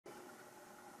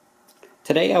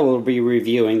Today I will be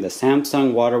reviewing the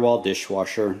Samsung Waterwall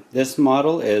Dishwasher. This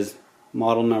model is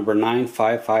model number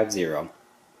 9550.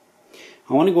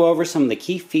 I want to go over some of the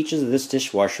key features of this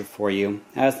dishwasher for you.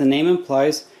 As the name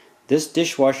implies, this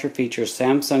dishwasher features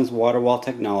Samsung's Waterwall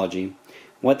technology.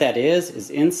 What that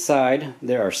is inside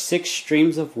there are 6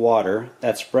 streams of water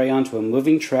that spray onto a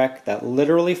moving track that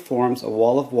literally forms a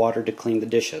wall of water to clean the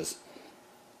dishes.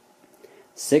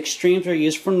 6 streams are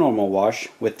used for normal wash,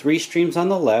 with 3 streams on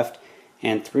the left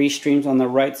and 3 streams on the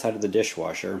right side of the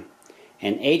dishwasher,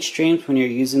 and 8 streams when you're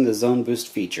using the Zone Boost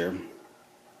feature.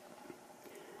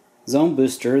 Zone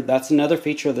Booster, that's another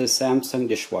feature of the Samsung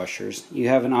dishwashers. You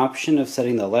have an option of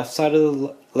setting the left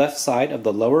side of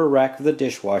the lower rack of the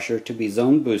dishwasher to be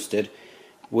zone boosted,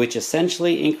 which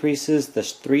essentially increases the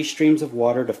 3 streams of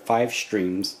water to 5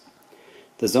 streams.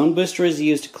 The Zone Booster is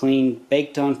used to clean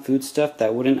baked on foodstuff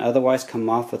that wouldn't otherwise come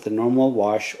off with a normal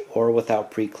wash or without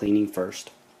pre-cleaning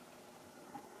first.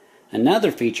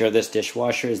 Another feature of this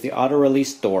dishwasher is the auto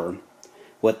release door.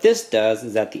 What this does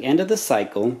is at the end of the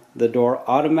cycle, the door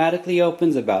automatically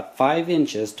opens about 5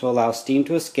 inches to allow steam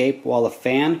to escape while a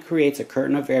fan creates a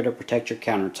curtain of air to protect your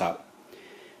countertop.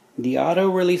 The auto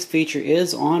release feature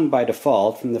is on by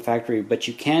default from the factory, but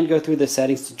you can go through the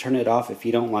settings to turn it off if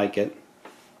you don't like it.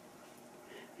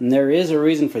 And there is a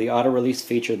reason for the auto release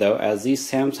feature though, as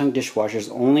these Samsung dishwashers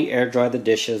only air dry the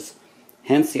dishes.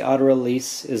 Hence the auto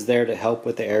release is there to help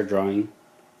with the air drying.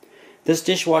 This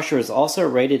dishwasher is also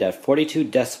rated at 42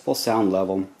 decibel sound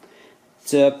level.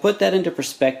 To put that into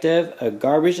perspective, a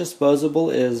garbage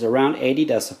disposable is around 80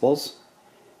 decibels,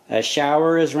 a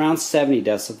shower is around 70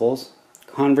 decibels,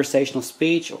 conversational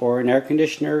speech or an air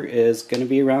conditioner is going to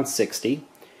be around 60,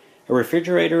 a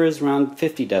refrigerator is around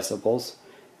 50 decibels,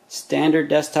 standard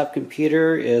desktop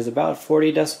computer is about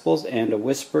 40 decibels, and a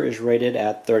whisper is rated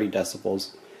at 30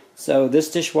 decibels. So this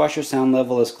dishwasher sound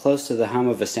level is close to the hum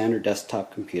of a standard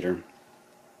desktop computer.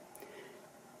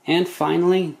 And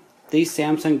finally, these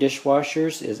Samsung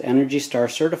dishwashers is Energy Star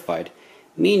certified,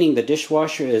 meaning the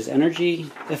dishwasher is energy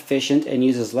efficient and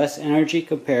uses less energy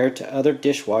compared to other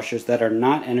dishwashers that are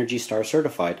not Energy Star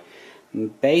certified.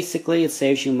 Basically, it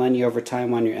saves you money over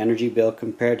time on your energy bill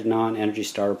compared to non-Energy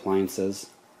Star appliances.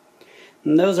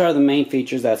 And those are the main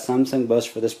features that Samsung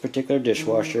boasts for this particular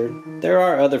dishwasher. There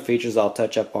are other features I'll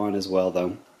touch up on as well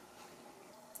though.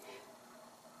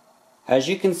 As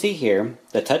you can see here,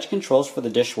 the touch controls for the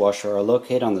dishwasher are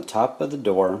located on the top of the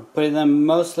door, putting them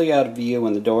mostly out of view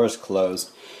when the door is closed.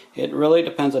 It really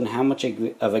depends on how much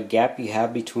of a gap you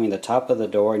have between the top of the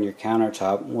door and your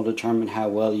countertop will determine how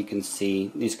well you can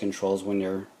see these controls when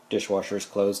your dishwasher is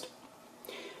closed.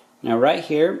 Now right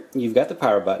here, you've got the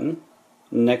power button.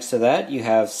 Next to that you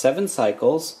have 7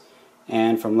 cycles,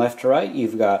 and from left to right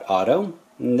you've got auto.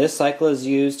 And this cycle is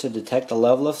used to detect the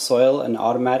level of soil and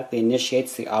automatically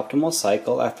initiates the optimal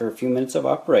cycle after a few minutes of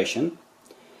operation.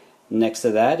 Next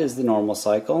to that is the normal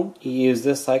cycle. You use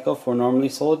this cycle for normally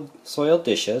soiled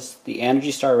dishes. The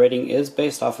Energy Star rating is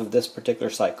based off of this particular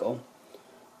cycle.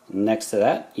 Next to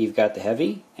that you've got the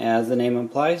heavy. As the name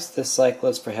implies, this cycle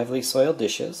is for heavily soiled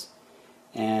dishes.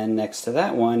 And next to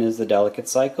that one is the delicate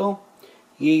cycle.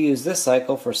 You use this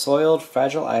cycle for soiled,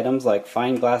 fragile items like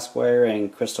fine glassware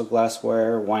and crystal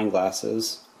glassware, wine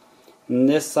glasses. And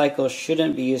this cycle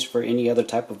shouldn't be used for any other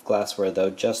type of glassware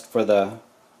though, just for the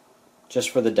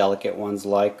delicate ones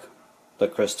like the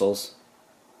crystals.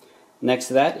 Next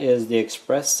to that is the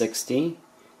Express 60,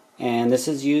 and this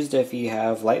is used if you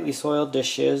have lightly soiled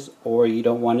dishes or you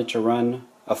don't want it to run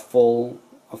a full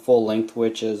length,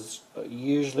 which is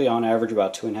usually on average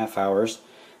about 2.5 hours.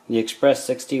 The Express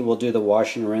 60 will do the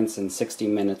wash and rinse in 60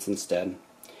 minutes instead.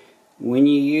 When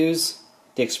you use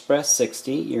the Express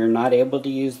 60, you're not able to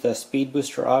use the Speed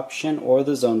Booster option or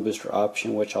the Zone Booster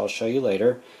option, which I'll show you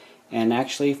later. And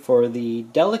actually for the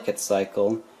delicate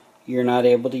cycle, you're not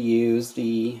able to use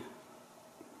the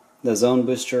Zone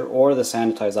Booster or the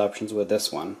Sanitize options with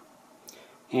this one.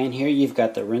 And here you've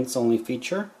got the rinse only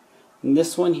feature. And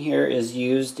this one here is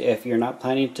used if you're not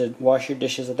planning to wash your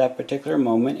dishes at that particular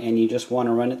moment and you just want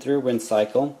to run it through a rinse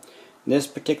cycle. This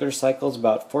particular cycle is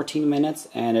about 14 minutes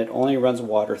and it only runs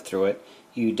water through it.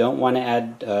 You don't want to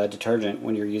add detergent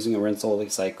when you're using a rinse only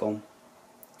cycle.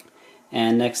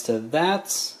 And next to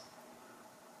that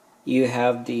you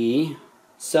have the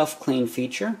self-clean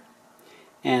feature.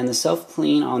 And the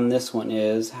self-clean on this one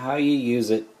is how you use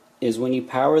it is when you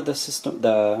power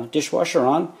the dishwasher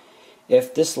on.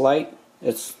 If this light,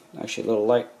 it's actually a little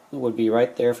light, would be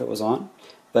right there if it was on,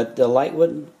 but the light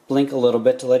would blink a little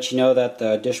bit to let you know that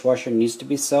the dishwasher needs to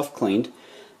be self-cleaned.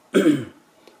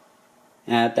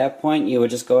 At that point you would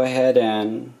just go ahead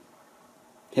and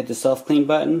hit the self-clean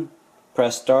button,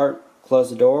 press start, close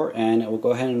the door, and it will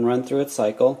go ahead and run through its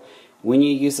cycle. When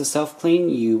you use the self-clean,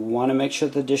 you want to make sure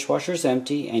the dishwasher is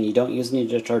empty and you don't use any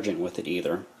detergent with it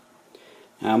either.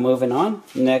 Now moving on,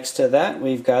 next to that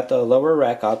we've got the lower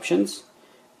rack options.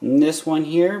 And this one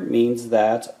here means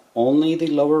that only the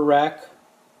lower rack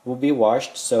will be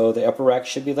washed, so the upper rack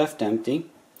should be left empty.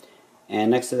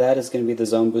 And next to that is going to be the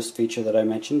zone boost feature that I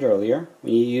mentioned earlier.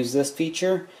 When you use this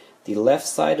feature, the left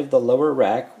side of the lower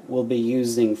rack will be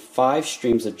using 5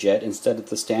 streams of jet instead of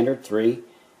the standard 3,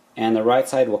 and the right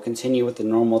side will continue with the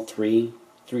normal 3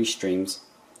 streams.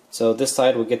 So this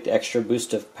side will get the extra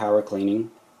boost of power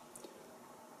cleaning.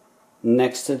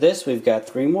 Next to this we've got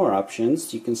 3 more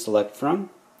options you can select from.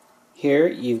 Here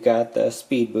you've got the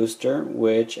speed booster,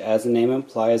 which as the name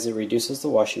implies it reduces the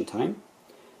washing time.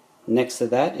 Next to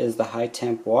that is the high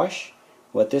temp wash.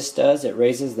 What this does, it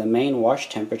raises the main wash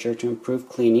temperature to improve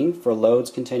cleaning for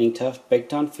loads containing tough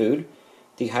baked on food.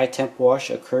 The high temp wash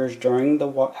occurs during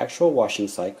the actual washing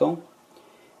cycle.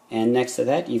 And next to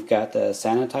that you've got the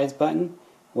sanitize button.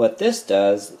 What this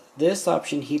does, this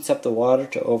option heats up the water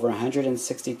to over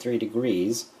 163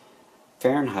 degrees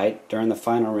Fahrenheit during the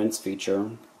final rinse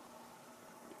feature.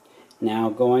 Now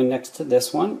going next to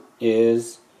this one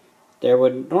is, there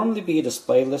would normally be a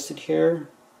display listed here,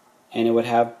 and it would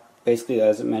have basically,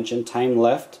 as it mentioned, time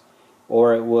left,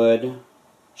 or it would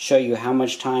show you how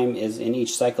much time is in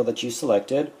each cycle that you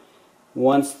selected.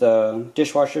 Once the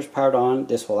dishwasher is powered on,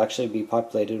 this will actually be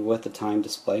populated with the time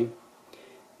display.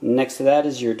 Next to that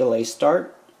is your delay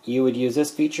start. You would use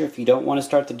this feature if you don't want to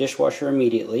start the dishwasher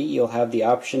immediately. You'll have the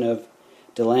option of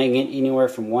delaying it anywhere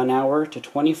from 1 hour to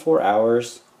 24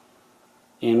 hours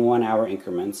in 1 hour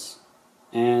increments.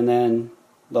 And then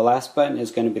the last button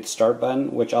is going to be the start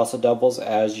button, which also doubles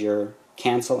as your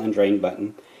cancel and drain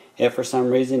button. If for some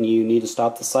reason you need to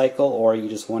stop the cycle or you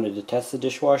just wanted to test the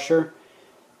dishwasher,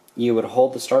 you would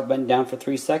hold the start button down for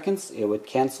 3 seconds. It would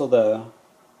cancel the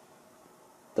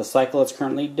cycle it's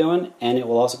currently doing, and it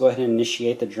will also go ahead and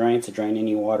initiate the drain to drain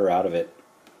any water out of it.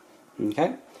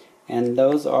 Okay, and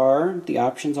those are the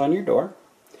options on your door.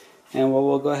 And what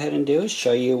we'll go ahead and do is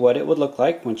show you what it would look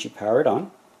like once you power it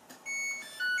on.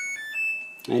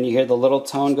 And you hear the little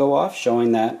tone go off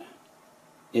showing that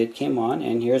it came on,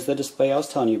 and here's the display I was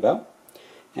telling you about.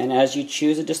 And as you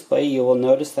choose a display, you will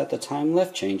notice that the time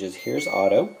left changes. Here's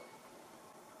auto,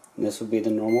 and this would be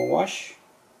the normal wash,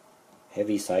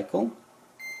 heavy cycle,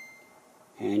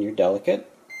 and your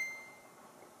delicate,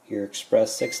 your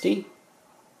express 60,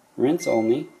 rinse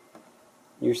only,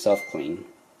 your self clean.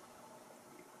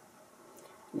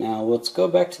 Now let's go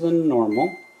back to the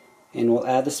normal, and we'll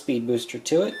add the speed booster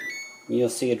to it. You'll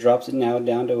see it drops it now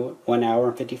down to 1 hour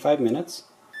and 55 minutes.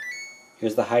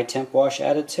 Here's the high temp wash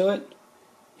added to it,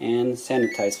 and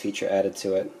sanitize feature added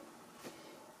to it.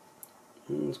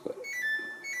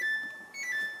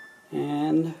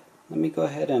 And let me go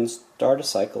ahead and start a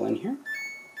cycle in here.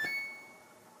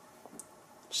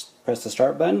 Just press the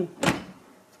start button,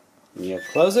 and you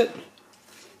close it.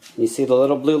 You see the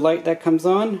little blue light that comes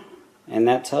on, and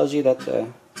that tells you that the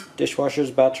dishwasher is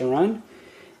about to run.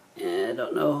 And I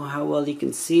don't know how well you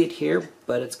can see it here,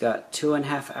 but it's got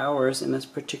 2.5 hours in this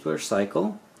particular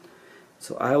cycle.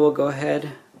 So I will go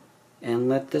ahead and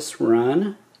let this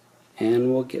run,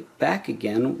 and we'll get back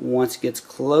again once it gets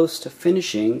close to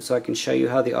finishing so I can show you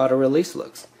how the auto release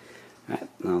looks. Alright,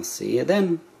 I'll see you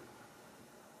then.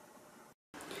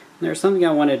 There's something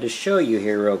I wanted to show you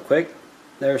here real quick.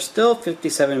 There are still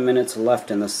 57 minutes left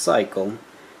in the cycle.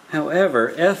 However,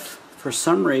 if for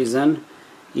some reason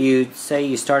you say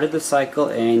you started the cycle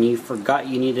and you forgot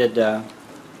you needed to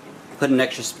put an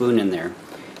extra spoon in there,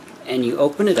 and you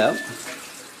open it up,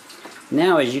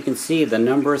 now as you can see the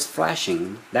number is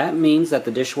flashing. That means that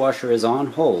the dishwasher is on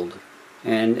hold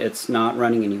and it's not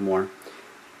running anymore.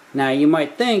 Now you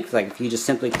might think like if you just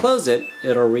simply close it,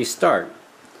 it'll restart.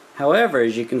 However,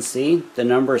 as you can see, the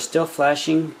number is still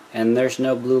flashing and there's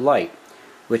no blue light,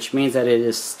 which means that it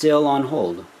is still on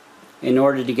hold. In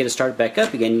order to get it started back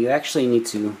up again, you actually need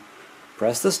to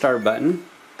press the start button,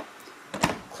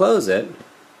 close it,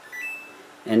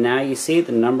 and now you see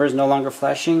the number is no longer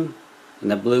flashing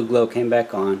and the blue glow came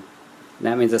back on. And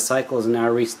that means the cycle is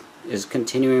now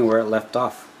continuing where it left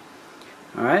off.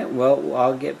 Alright, well,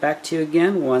 I'll get back to you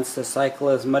again once the cycle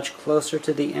is much closer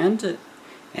to the end,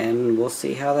 and we'll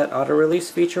see how that auto release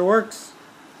feature works.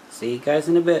 See you guys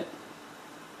in a bit.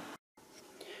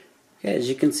 Okay, as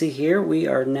you can see here, we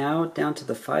are now down to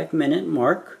the 5-minute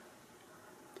mark.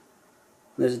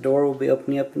 This door will be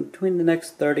opening up in between the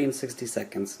next 30 and 60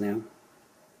 seconds now.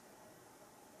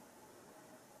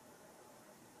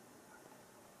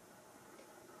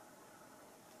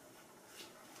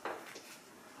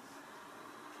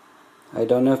 I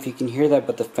don't know if you can hear that,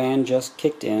 but the fan just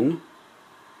kicked in.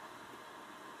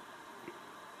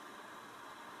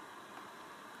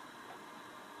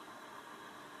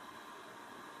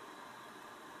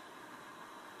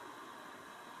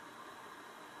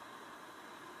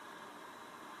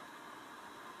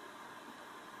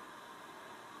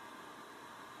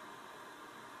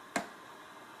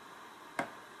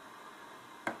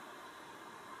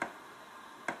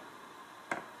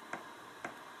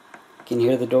 You can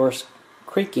hear the doors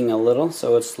creaking a little,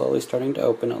 so it's slowly starting to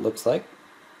open, it looks like.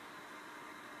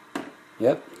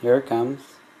 Yep, here it comes.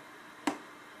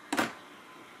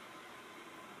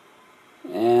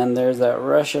 And there's that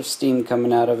rush of steam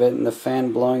coming out of it and the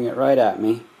fan blowing it right at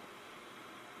me.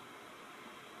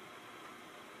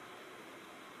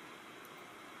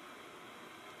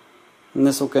 And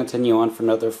this will continue on for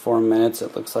another 4 minutes,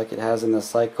 it looks like it has in the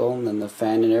cycle, and then the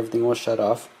fan and everything will shut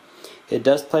off. It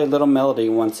does play a little melody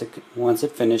once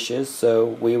it finishes, so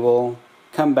we will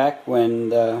come back when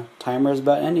the timer is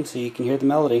about ending so you can hear the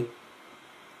melody.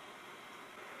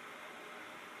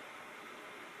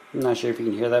 I'm not sure if you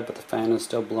can hear that, but the fan is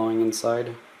still blowing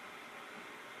inside.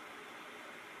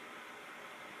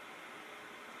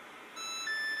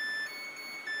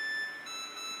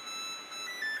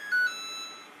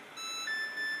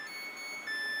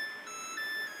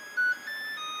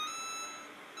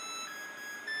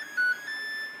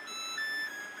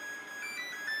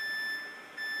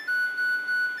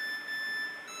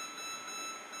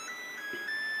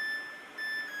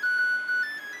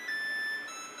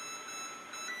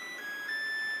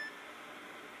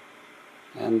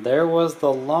 And there was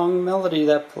the long melody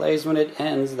that plays when it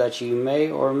ends that you may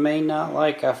or may not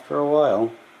like after a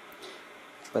while.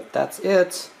 But that's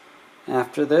it.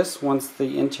 After this, once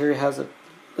the interior has a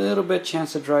little bit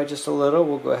chance to dry just a little,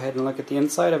 we'll go ahead and look at the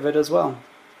inside of it as well.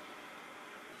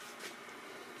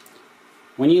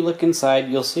 When you look inside,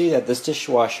 you'll see that this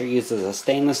dishwasher uses a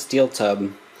stainless steel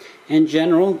tub. In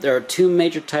general, there are two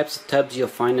major types of tubs you'll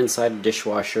find inside a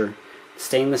dishwasher: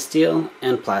 stainless steel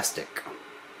and plastic.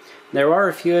 There are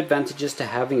a few advantages to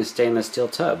having a stainless steel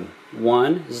tub.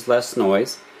 One is less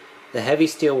noise. The heavy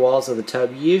steel walls of the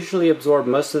tub usually absorb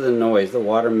most of the noise the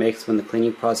water makes when the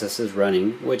cleaning process is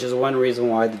running, which is one reason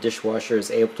why the dishwasher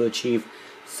is able to achieve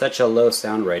such a low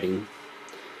sound rating.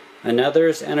 Another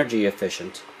is energy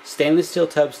efficient. Stainless steel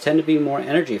tubs tend to be more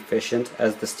energy efficient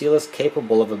as the steel is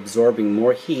capable of absorbing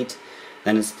more heat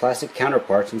than its plastic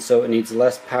counterparts, and so it needs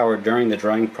less power during the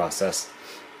drying process.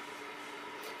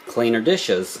 Cleaner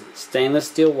dishes. Stainless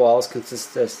steel walls can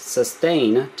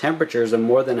sustain temperatures of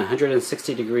more than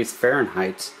 160 degrees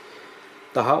Fahrenheit.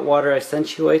 The hot water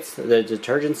accentuates the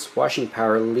detergent's washing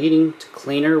power, leading to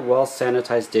cleaner,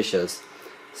 well-sanitized dishes,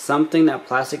 something that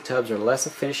plastic tubs are less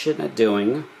efficient at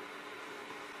doing.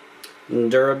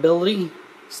 Durability.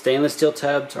 Stainless steel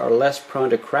tubs are less prone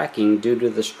to cracking due to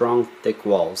the strong, thick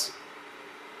walls.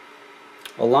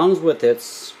 Along with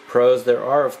its pros, there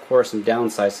are of course some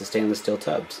downsides to stainless steel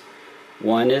tubs.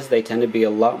 One is they tend to be a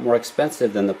lot more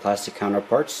expensive than the plastic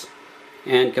counterparts,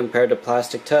 and compared to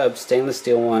plastic tubs, stainless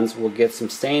steel ones will get some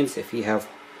stains if you have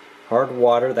hard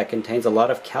water that contains a lot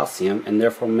of calcium and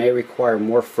therefore may require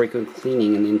more frequent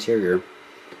cleaning in the interior.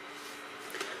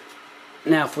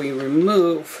 Now if we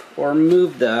move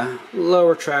the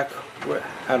lower track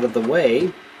out of the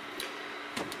way,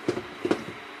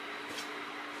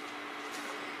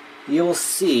 you'll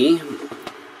see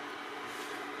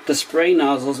the spray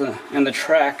nozzles and the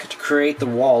track to create the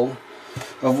wall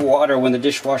of water when the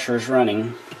dishwasher is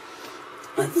running.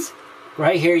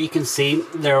 Right here you can see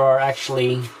there are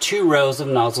actually 2 rows of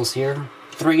nozzles here,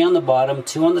 3 on the bottom,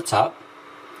 2 on the top,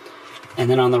 and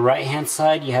then on the right hand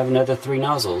side you have another 3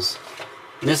 nozzles.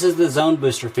 This is the zone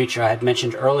booster feature I had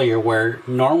mentioned earlier, where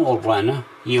normal run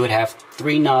you would have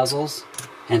 3 nozzles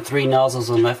and 3 nozzles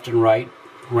on left and right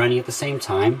running at the same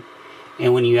time.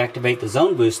 And when you activate the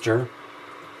zone booster,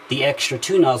 the extra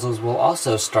 2 nozzles will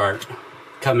also start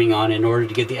coming on in order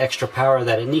to get the extra power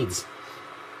that it needs.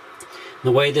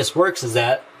 The way this works is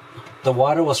that the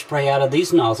water will spray out of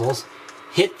these nozzles,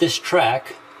 hit this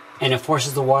track, and it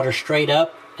forces the water straight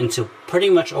up into pretty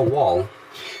much a wall,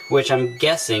 which I'm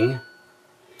guessing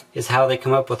is how they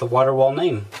come up with the Waterwall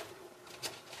name.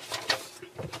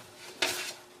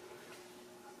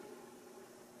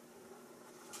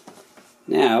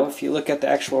 Now, if you look at the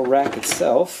actual rack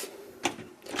itself,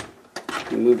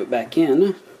 you move it back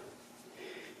in,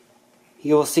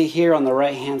 you will see here on the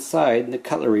right hand side the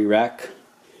cutlery rack.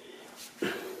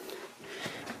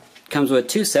 Comes with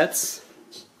 2 sets.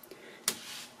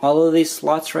 All of these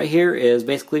slots right here is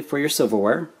basically for your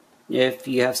silverware. If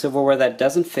you have silverware that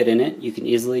doesn't fit in it, you can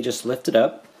easily just lift it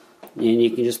up And you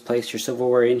can just place your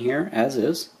silverware in here as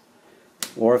is,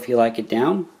 or if you like it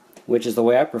down, which is the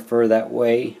way I prefer. That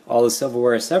way all the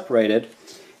silverware is separated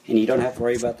and you don't have to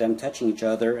worry about them touching each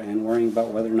other and worrying about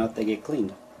whether or not they get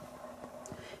cleaned.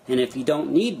 And if you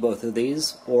don't need both of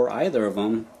these or either of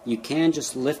them, you can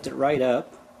just lift it right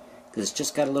up, because it's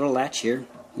just got a little latch here. You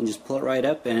can just pull it right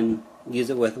up and use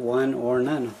it with one or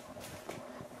none.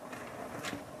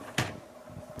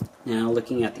 Now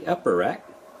looking at the upper rack,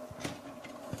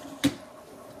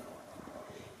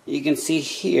 you can see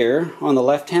here on the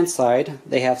left hand side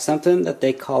they have something that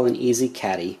they call an easy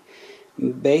caddy.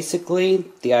 Basically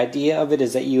the idea of it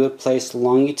is that you would place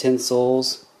long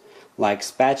utensils like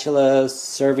spatulas,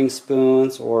 serving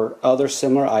spoons, or other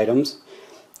similar items.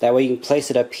 That way you can place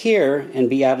it up here and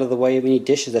be out of the way of any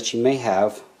dishes that you may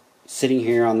have sitting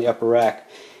here on the upper rack.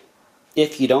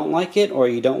 If you don't like it or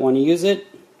you don't want to use it,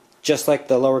 just like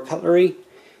the lower cutlery,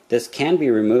 this can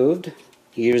be removed.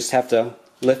 You just have to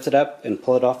lift it up and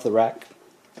pull it off the rack.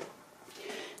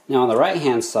 Now on the right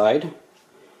hand side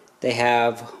they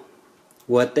have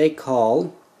what they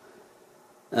call,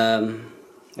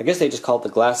 I guess they just call it the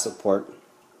glass support.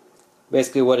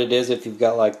 Basically what it is, if you've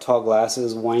got like tall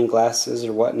glasses, wine glasses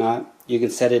or whatnot, you can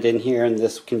set it in here and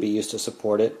this can be used to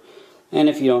support it. And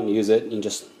if you don't use it, you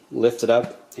just lift it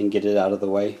up and get it out of the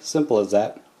way. Simple as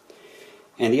that.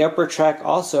 And the upper track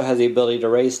also has the ability to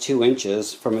raise 2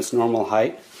 inches from its normal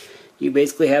height. You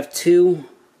basically have two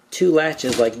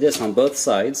latches like this on both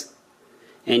sides,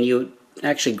 and you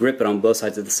actually grip it on both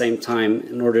sides at the same time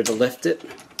in order to lift it.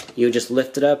 You just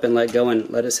lift it up and let go and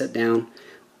let it sit down.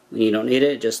 When you don't need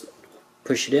it, just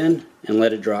push it in and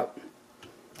let it drop.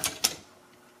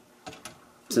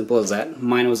 Simple as that.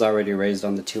 Mine was already raised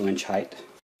on the 2-inch height.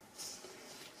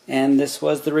 And this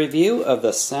was the review of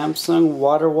the Samsung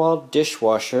Waterwall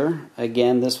Dishwasher.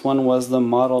 Again, this one was the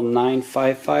model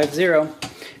 9550.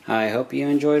 I hope you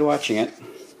enjoyed watching it.